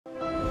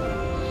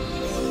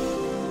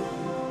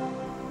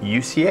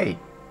UC8,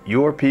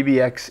 your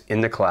PBX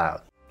in the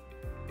cloud.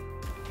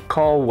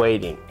 Call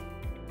waiting.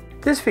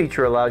 This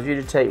feature allows you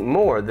to take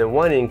more than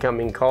one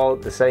incoming call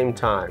at the same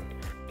time.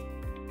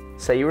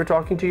 Say you were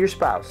talking to your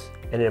spouse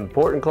and an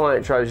important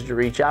client tries to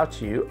reach out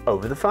to you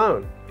over the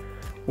phone.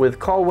 With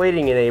call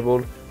waiting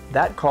enabled,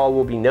 that call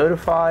will be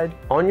notified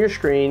on your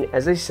screen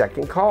as a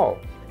second call.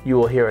 You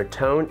will hear a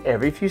tone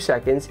every few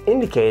seconds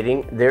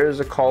indicating there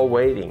is a call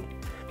waiting.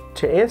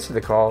 To answer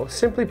the call,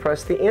 simply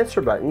press the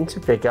answer button to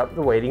pick up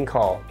the waiting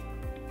call.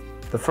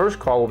 The first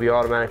call will be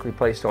automatically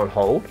placed on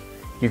hold.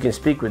 You can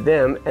speak with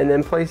them and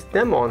then place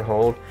them on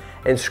hold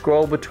and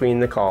scroll between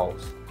the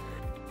calls.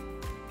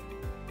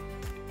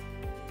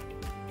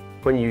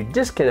 When you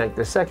disconnect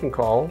the second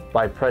call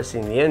by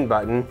pressing the end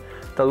button,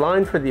 the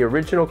line for the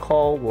original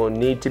call will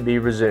need to be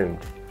resumed.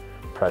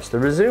 Press the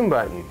resume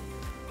button.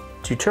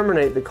 To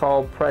terminate the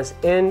call, press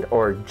end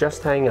or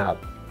just hang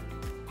up.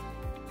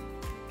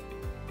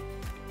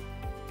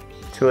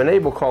 To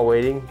enable call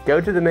waiting, go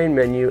to the main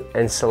menu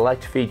and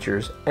select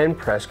features and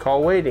press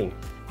call waiting.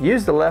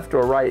 Use the left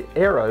or right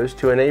arrows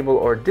to enable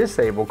or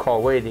disable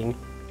call waiting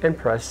and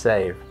press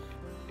save.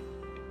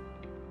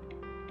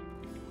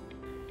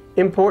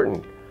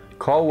 Important: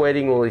 call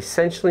waiting will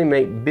essentially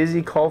make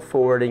busy call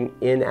forwarding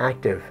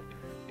inactive.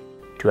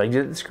 To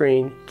exit the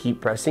screen,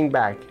 keep pressing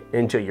back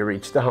until you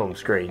reach the home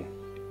screen.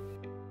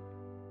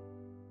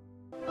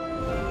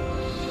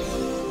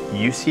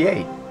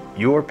 UC8,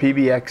 your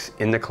PBX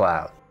in the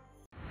cloud.